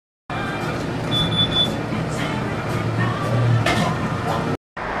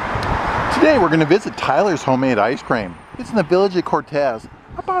Today we're going to visit Tyler's Homemade Ice Cream. It's in the village of Cortez,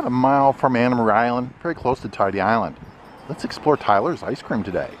 about a mile from Anna Maria Island, very close to Tidy Island. Let's explore Tyler's Ice Cream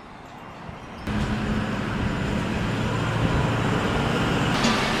today.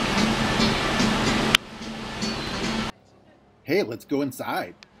 Hey, let's go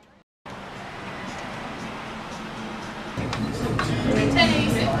inside.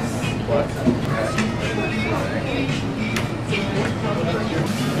 1086.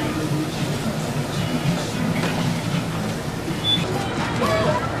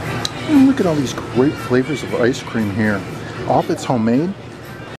 And look at all these great flavors of ice cream here. All of it's homemade.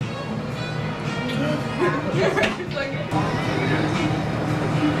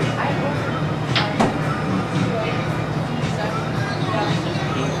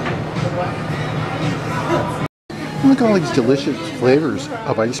 Look at all these delicious flavors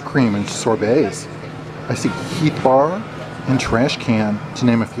of ice cream and sorbets. I see Heath Bar and Trash Can, to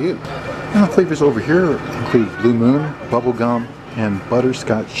name a few. And the flavors over here include Blue Moon, Bubblegum, and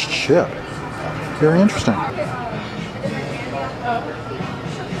Butterscotch Chip. Very interesting.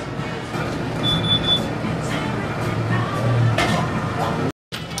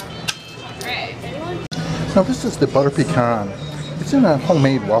 Now this is the Butter Pecan. It's in a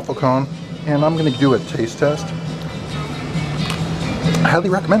homemade waffle cone, and I'm going to do a taste test. I highly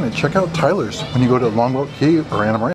recommend it. Check out Tyler's when you go to Longboat Key or Anna Maria.